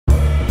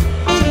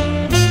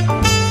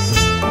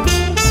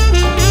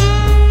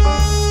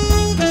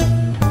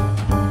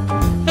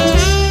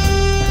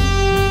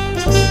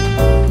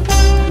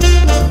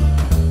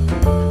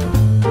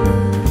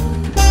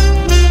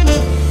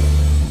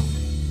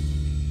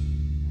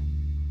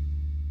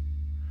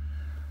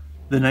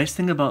The nice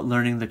thing about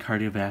learning the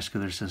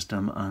cardiovascular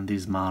system on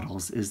these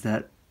models is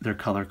that they're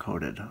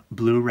color-coded.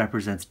 Blue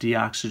represents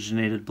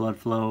deoxygenated blood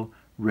flow,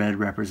 red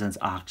represents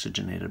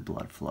oxygenated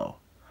blood flow.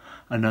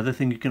 Another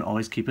thing you can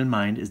always keep in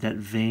mind is that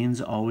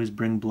veins always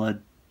bring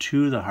blood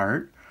to the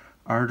heart.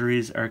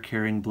 Arteries are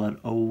carrying blood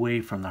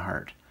away from the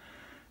heart.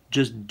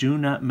 Just do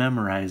not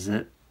memorize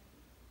it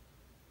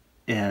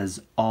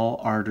as all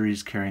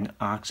arteries carrying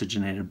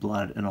oxygenated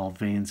blood and all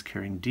veins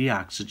carrying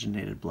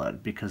deoxygenated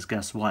blood, because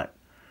guess what?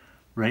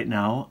 Right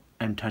now,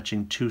 I'm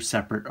touching two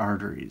separate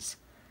arteries.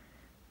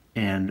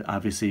 And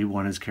obviously,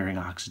 one is carrying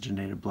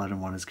oxygenated blood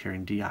and one is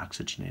carrying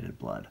deoxygenated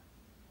blood.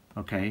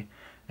 Okay?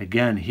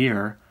 Again,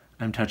 here,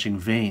 I'm touching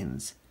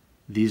veins.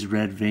 These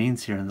red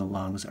veins here in the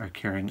lungs are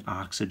carrying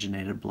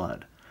oxygenated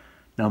blood.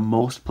 Now,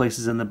 most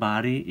places in the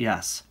body,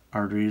 yes,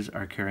 arteries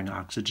are carrying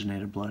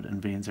oxygenated blood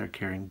and veins are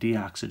carrying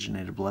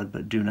deoxygenated blood,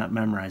 but do not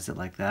memorize it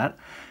like that,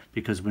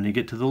 because when you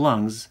get to the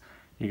lungs,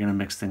 you're going to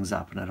mix things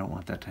up, and I don't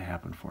want that to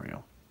happen for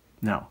you.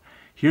 Now,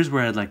 here's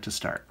where I'd like to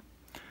start.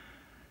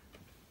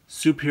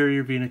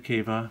 Superior vena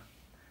cava,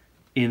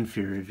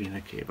 inferior vena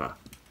cava.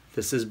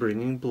 This is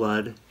bringing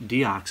blood,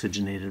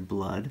 deoxygenated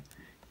blood,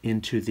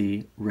 into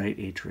the right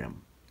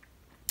atrium.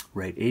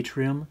 Right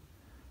atrium,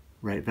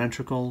 right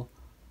ventricle,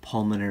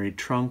 pulmonary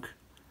trunk,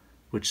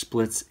 which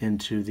splits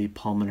into the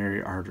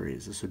pulmonary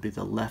arteries. This would be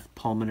the left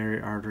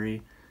pulmonary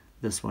artery.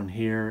 This one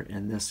here,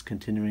 and this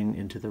continuing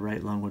into the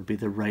right lung would be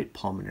the right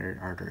pulmonary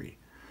artery.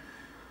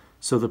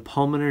 So the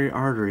pulmonary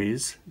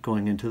arteries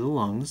going into the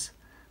lungs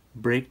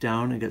break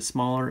down and get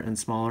smaller and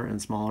smaller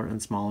and smaller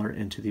and smaller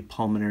into the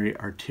pulmonary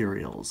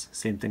arterioles.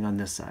 Same thing on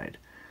this side.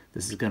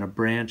 This is going to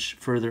branch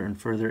further and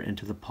further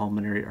into the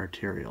pulmonary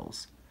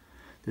arterioles.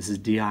 This is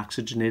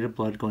deoxygenated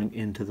blood going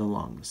into the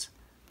lungs.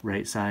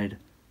 Right side,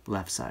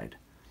 left side.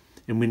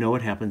 And we know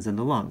what happens in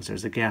the lungs.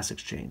 There's a gas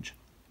exchange.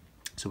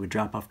 So we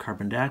drop off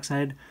carbon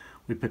dioxide,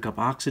 we pick up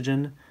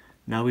oxygen.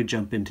 Now we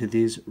jump into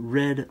these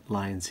red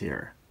lines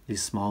here.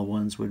 These small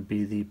ones would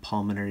be the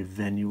pulmonary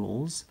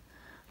venules.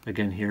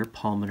 Again here,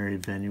 pulmonary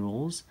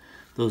venules.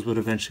 Those would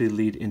eventually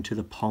lead into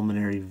the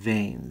pulmonary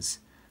veins.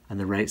 On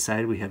the right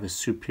side, we have a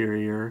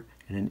superior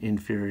and an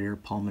inferior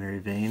pulmonary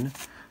vein.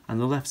 On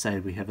the left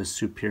side, we have a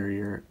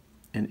superior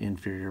and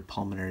inferior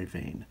pulmonary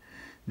vein.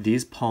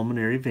 These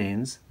pulmonary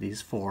veins,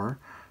 these four,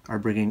 are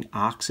bringing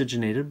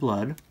oxygenated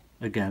blood,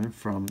 again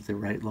from the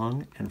right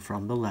lung and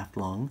from the left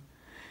lung,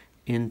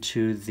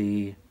 into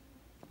the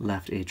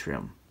left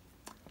atrium.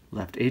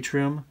 Left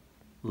atrium,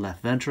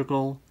 left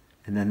ventricle,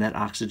 and then that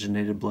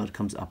oxygenated blood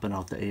comes up and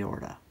out the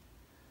aorta.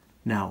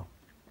 Now,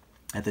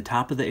 at the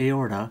top of the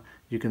aorta,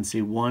 you can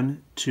see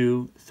 1,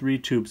 2, 3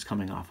 tubes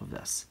coming off of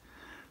this.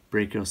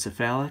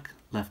 Brachiocephalic,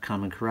 left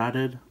common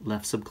carotid,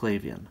 left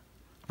subclavian.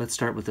 Let's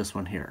start with this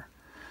one here.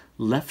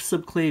 Left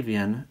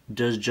subclavian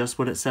does just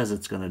what it says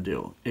it's going to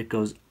do. It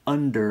goes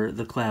under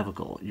the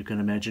clavicle. You can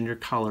imagine your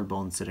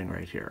collarbone sitting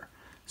right here.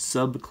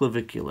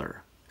 Subclavicular,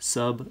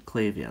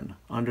 subclavian,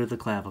 under the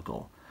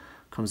clavicle.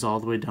 Comes all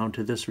the way down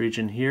to this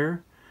region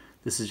here.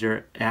 This is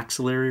your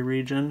axillary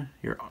region.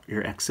 Your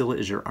axilla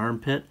is your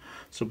armpit.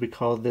 So we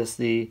call this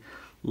the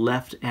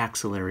left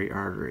axillary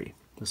artery.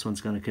 This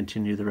one's going to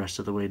continue the rest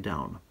of the way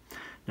down.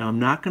 Now I'm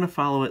not going to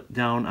follow it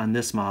down on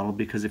this model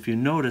because if you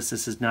notice,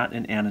 this is not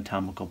an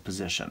anatomical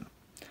position.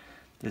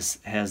 This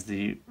has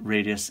the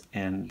radius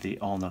and the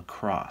ulna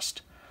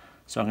crossed.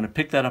 So I'm going to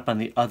pick that up on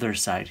the other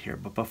side here.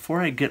 But before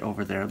I get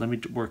over there, let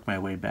me work my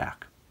way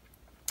back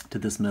to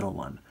this middle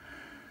one.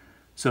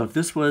 So if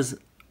this was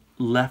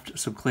left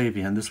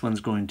subclavian, this one's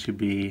going to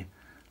be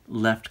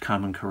left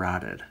common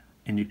carotid.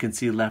 And you can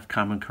see left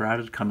common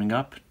carotid coming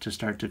up to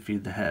start to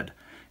feed the head.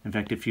 In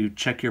fact, if you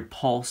check your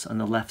pulse on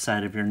the left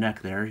side of your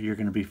neck there, you're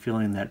going to be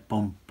feeling that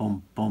bump,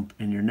 bump, bump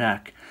in your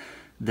neck.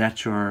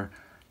 That's your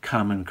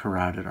common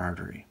carotid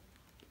artery.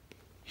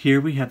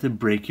 Here we have the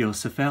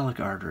brachiocephalic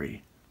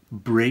artery.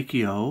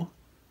 Brachio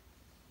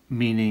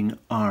meaning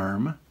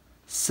arm,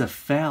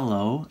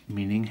 cephalo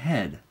meaning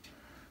head.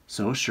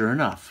 So sure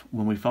enough,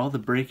 when we follow the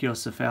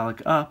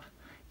brachiocephalic up,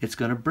 it's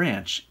going to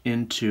branch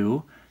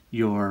into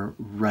your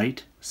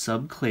right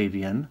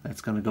subclavian, that's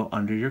going to go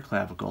under your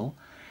clavicle,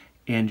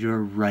 and your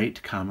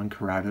right common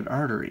carotid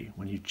artery.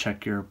 When you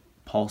check your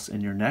pulse in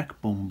your neck,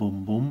 boom,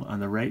 boom, boom, on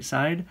the right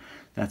side,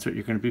 that's what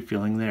you're going to be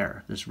feeling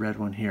there, this red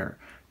one here,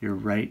 your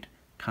right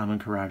common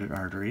carotid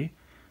artery.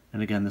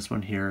 And again, this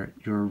one here,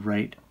 your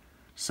right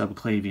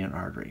subclavian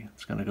artery.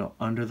 It's going to go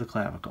under the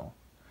clavicle.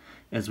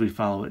 As we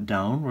follow it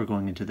down, we're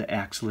going into the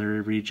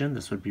axillary region.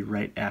 This would be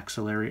right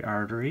axillary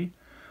artery.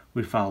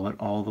 We follow it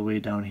all the way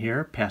down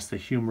here, past the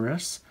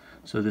humerus.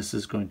 So this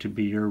is going to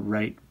be your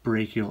right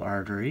brachial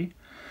artery.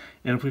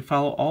 And if we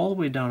follow all the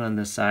way down on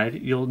this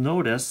side, you'll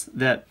notice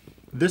that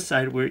this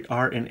side we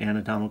are in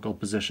anatomical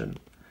position.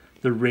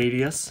 The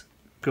radius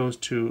goes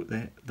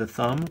to the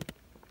thumb.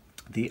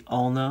 The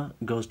ulna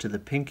goes to the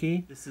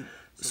pinky.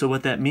 So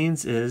what that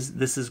means is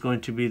this is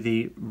going to be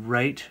the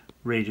right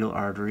radial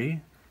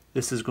artery.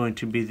 This is going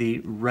to be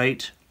the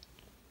right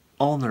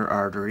ulnar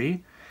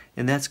artery.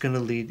 and that's going to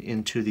lead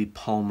into the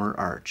palmar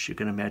arch. You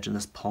can imagine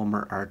this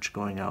palmar arch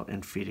going out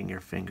and feeding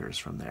your fingers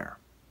from there.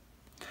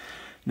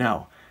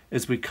 Now,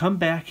 as we come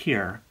back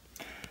here,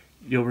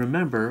 you'll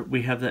remember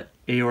we have the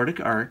aortic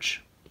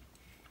arch,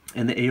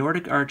 and the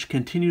aortic arch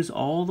continues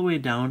all the way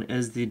down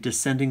as the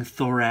descending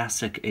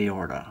thoracic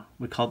aorta.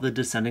 We call it the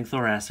descending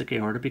thoracic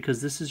aorta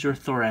because this is your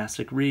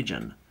thoracic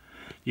region.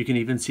 You can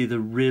even see the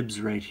ribs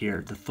right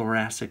here, the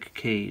thoracic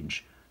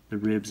cage, the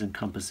ribs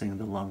encompassing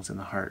the lungs and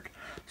the heart.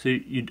 So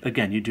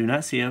again, you do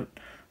not see it,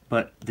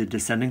 but the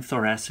descending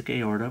thoracic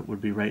aorta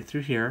would be right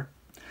through here.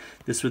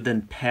 This would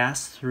then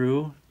pass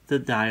through the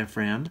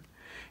diaphragm,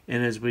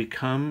 and as we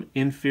come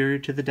inferior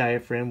to the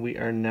diaphragm, we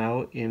are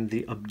now in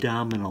the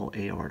abdominal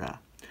aorta.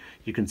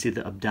 You can see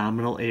the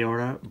abdominal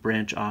aorta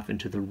branch off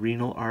into the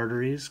renal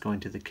arteries going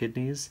to the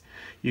kidneys.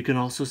 You can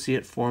also see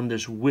it form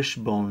this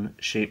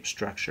wishbone-shaped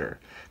structure.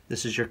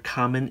 This is your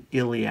common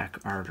iliac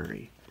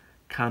artery.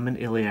 Common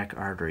iliac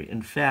artery.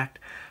 In fact,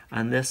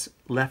 on this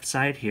left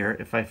side here,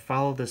 if I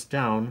follow this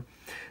down,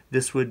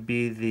 this would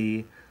be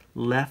the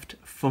left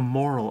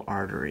femoral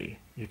artery.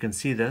 You can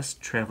see this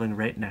traveling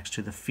right next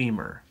to the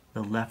femur,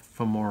 the left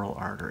femoral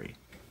artery.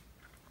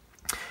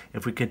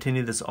 If we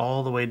continue this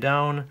all the way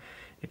down,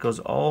 it goes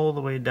all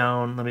the way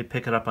down, let me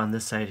pick it up on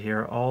this side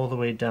here, all the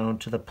way down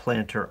to the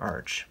plantar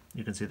arch.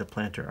 You can see the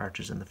plantar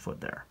arches in the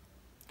foot there.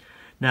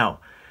 Now,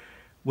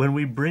 when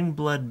we bring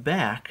blood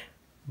back,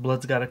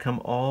 blood's got to come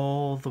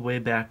all the way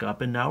back up,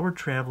 and now we're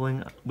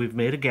traveling, we've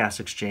made a gas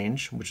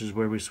exchange, which is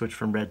where we switch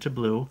from red to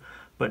blue,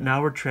 but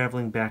now we're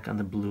traveling back on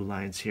the blue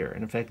lines here.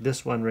 And in fact,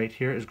 this one right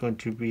here is going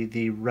to be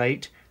the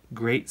right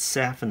great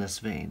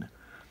saphenous vein.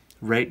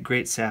 Right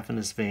great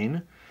saphenous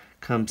vein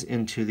comes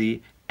into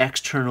the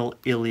external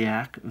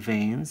iliac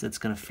veins. That's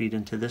going to feed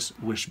into this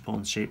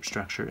wishbone-shaped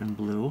structure in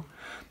blue.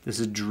 This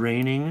is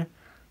draining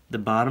the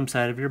bottom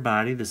side of your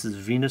body. This is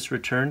venous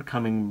return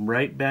coming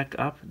right back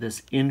up,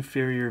 this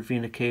inferior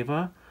vena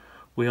cava.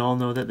 We all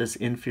know that this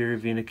inferior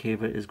vena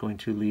cava is going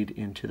to lead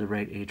into the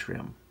right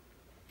atrium.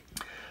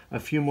 A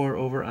few more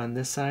over on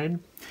this side.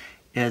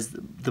 As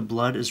the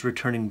blood is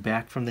returning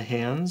back from the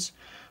hands,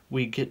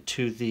 we get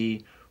to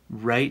the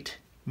right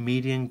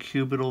median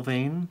cubital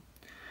vein.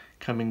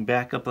 Coming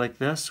back up like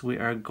this, we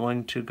are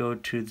going to go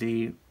to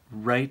the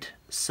right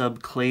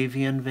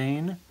subclavian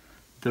vein.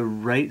 The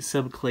right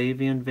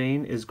subclavian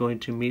vein is going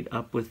to meet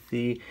up with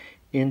the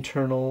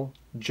internal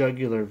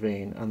jugular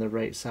vein on the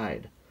right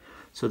side.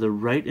 So the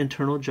right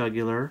internal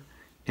jugular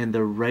and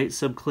the right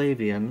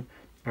subclavian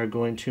are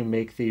going to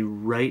make the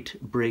right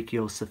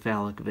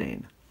brachiocephalic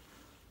vein.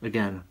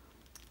 Again,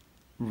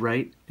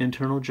 right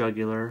internal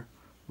jugular,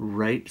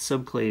 right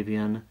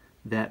subclavian,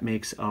 that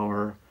makes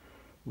our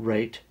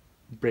right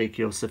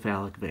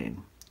brachiocephalic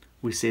vein.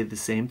 We say the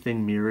same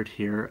thing mirrored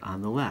here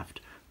on the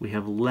left. We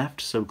have left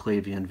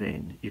subclavian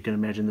vein. You can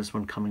imagine this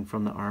one coming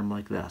from the arm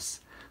like this.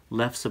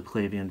 Left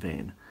subclavian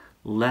vein,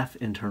 left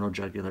internal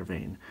jugular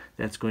vein.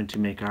 That's going to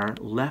make our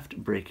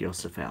left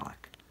brachiocephalic.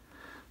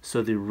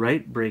 So the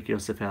right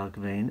brachiocephalic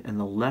vein and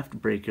the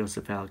left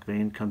brachiocephalic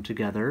vein come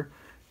together,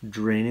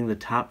 draining the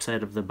top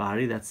side of the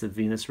body. That's the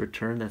venous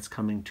return. That's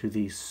coming to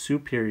the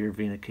superior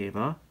vena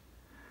cava,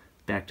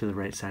 back to the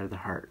right side of the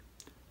heart.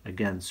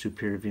 Again,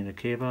 superior vena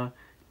cava,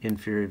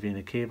 inferior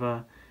vena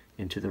cava,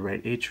 into the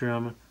right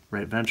atrium,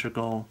 right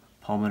ventricle,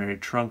 pulmonary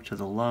trunk to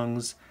the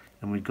lungs,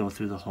 and we go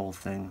through the whole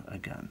thing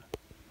again.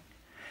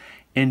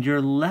 And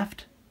your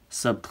left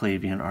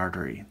subclavian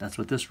artery, that's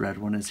what this red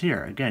one is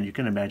here. Again, you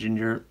can imagine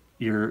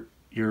your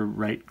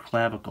right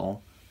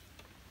clavicle.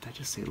 Did I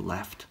just say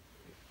left?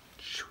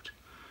 Shoot.